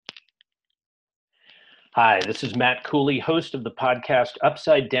Hi, this is Matt Cooley, host of the podcast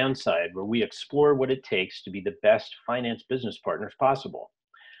Upside Downside, where we explore what it takes to be the best finance business partners possible.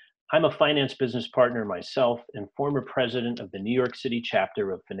 I'm a finance business partner myself and former president of the New York City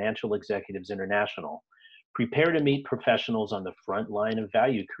chapter of Financial Executives International. Prepare to meet professionals on the front line of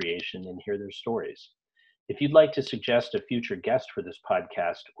value creation and hear their stories. If you'd like to suggest a future guest for this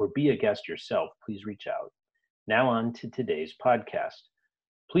podcast or be a guest yourself, please reach out. Now on to today's podcast.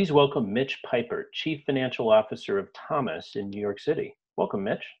 Please welcome Mitch Piper, Chief Financial Officer of Thomas in New York City. Welcome,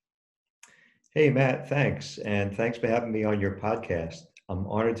 Mitch. Hey, Matt, thanks. And thanks for having me on your podcast. I'm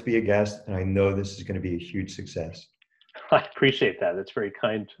honored to be a guest, and I know this is going to be a huge success. I appreciate that. That's very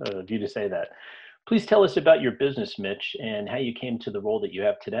kind of you to say that. Please tell us about your business, Mitch, and how you came to the role that you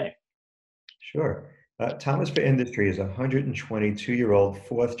have today. Sure. Thomas for Industry is a 122-year-old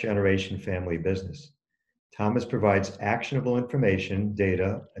fourth-generation family business. Thomas provides actionable information,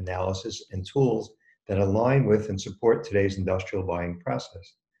 data, analysis, and tools that align with and support today's industrial buying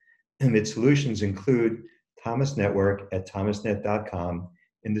process. And its solutions include Thomas Network at thomasnet.com,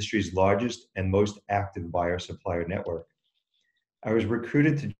 industry's largest and most active buyer-supplier network. I was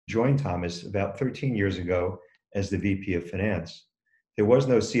recruited to join Thomas about 13 years ago as the VP of Finance. There was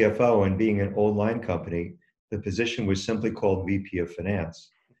no CFO, and being an old line company, the position was simply called VP of Finance.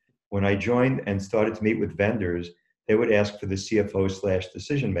 When I joined and started to meet with vendors, they would ask for the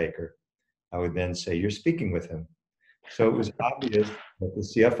CFO/decision maker. I would then say, "You're speaking with him." So it was obvious that the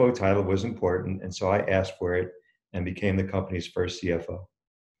CFO title was important, and so I asked for it and became the company's first CFO.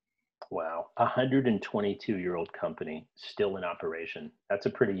 Wow, a 122-year-old company still in operation. That's a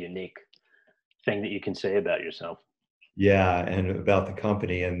pretty unique thing that you can say about yourself. Yeah, and about the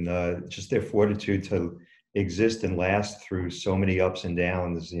company and just their fortitude to exist and last through so many ups and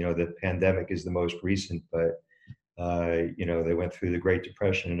downs. You know, the pandemic is the most recent, but they went through the Great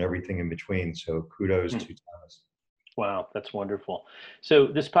Depression and everything in between. So kudos to Thomas. Wow, that's wonderful. So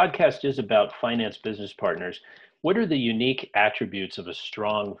this podcast is about finance business partners. What are the unique attributes of a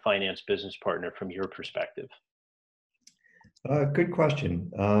strong finance business partner from your perspective? Good question.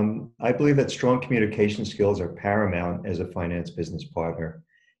 I believe that strong communication skills are paramount as a finance business partner.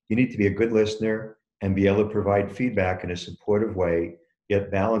 You need to be a good listener and be able to provide feedback in a supportive way,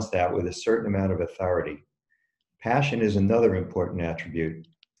 yet balance that with a certain amount of authority. Passion is another important attribute.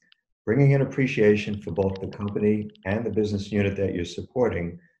 Bringing in appreciation for both the company and the business unit that you're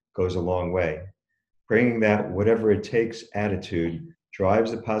supporting goes a long way. Bringing that whatever it takes attitude drives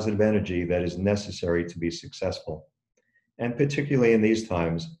the positive energy that is necessary to be successful. And particularly in these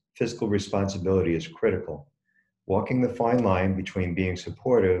times, fiscal responsibility is critical. Walking the fine line between being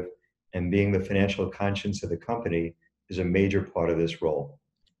supportive and being the financial conscience of the company is a major part of this role.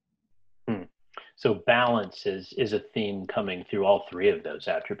 So balance is a theme coming through all three of those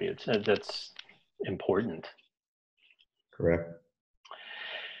attributes. That's important. Correct.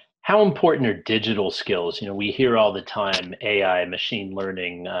 How important are digital skills? You know, we hear all the time AI, machine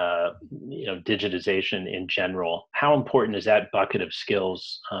learning, digitization in general. How important is that bucket of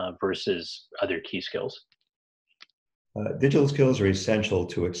skills versus other key skills? Digital skills are essential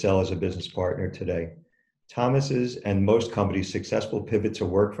to excel as a business partner today. Thomas's and most companies' successful pivot to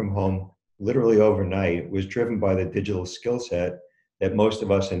work from home literally overnight was driven by the digital skill set that most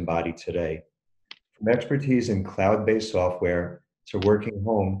of us embody today. From expertise in cloud-based software to working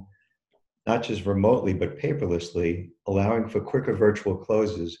home, not just remotely, but paperlessly, allowing for quicker virtual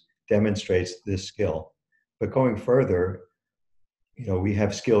closes demonstrates this skill. But going further, we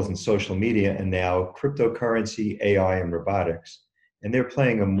have skills in social media and now cryptocurrency, AI, and robotics, and they're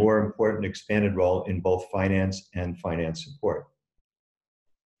playing a more important expanded role in both finance and finance support.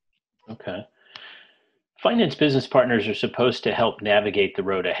 Okay. Finance business partners are supposed to help navigate the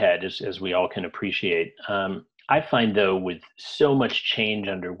road ahead, as we all can appreciate. I find, though, with so much change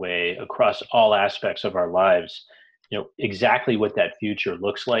underway across all aspects of our lives, exactly what that future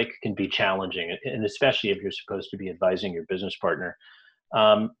looks like can be challenging, and especially if you're supposed to be advising your business partner.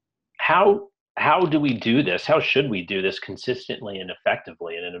 Um, how do we do this? How should we do this consistently and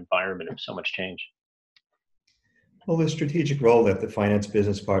effectively in an environment of so much change? Well, the strategic role that the finance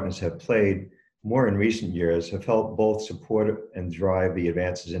business partners have played more in recent years have helped both support and drive the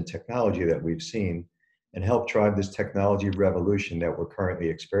advances in technology that we've seen and help drive this technology revolution that we're currently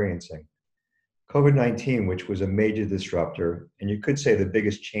experiencing. COVID-19, which was a major disruptor, and you could say the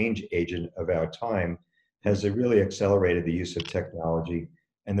biggest change agent of our time, has really accelerated the use of technology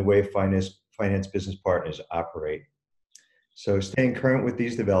and the way finance business partners operate. So staying current with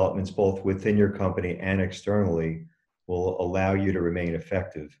these developments, both within your company and externally, will allow you to remain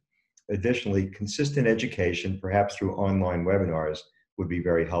effective. Additionally, consistent education, perhaps through online webinars, would be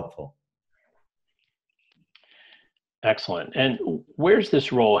very helpful. Excellent. And where's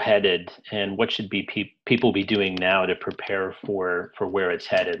this role headed, and what should be people be doing now to prepare for where it's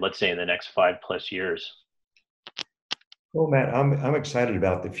headed? Let's say in the next 5+ years. Well, Matt, I'm excited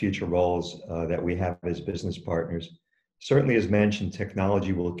about the future roles that we have as business partners. Certainly, as mentioned,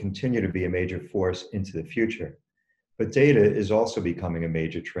 technology will continue to be a major force into the future, but data is also becoming a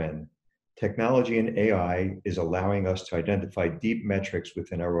major trend. Technology and AI is allowing us to identify deep metrics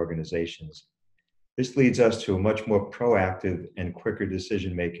within our organizations. This leads us to a much more proactive and quicker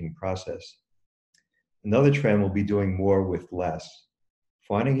decision-making process. Another trend will be doing more with less,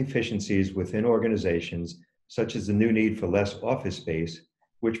 finding efficiencies within organizations, such as the new need for less office space,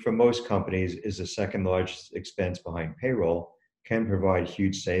 which for most companies is the second largest expense behind payroll, can provide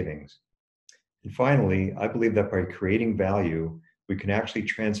huge savings. And finally, I believe that by creating value, we can actually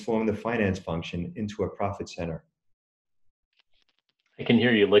transform the finance function into a profit center. I can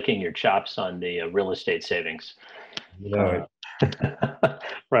hear you licking your chops on the real estate savings. You know Uh, it.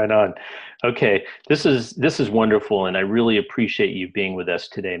 right on. Okay, this is wonderful, and I really appreciate you being with us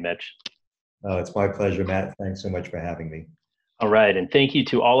today, Mitch. It's my pleasure, Matt. Thanks so much for having me. All right, and thank you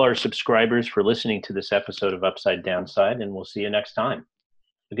to all our subscribers for listening to this episode of Upside Downside, and we'll see you next time.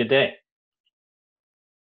 Have a good day.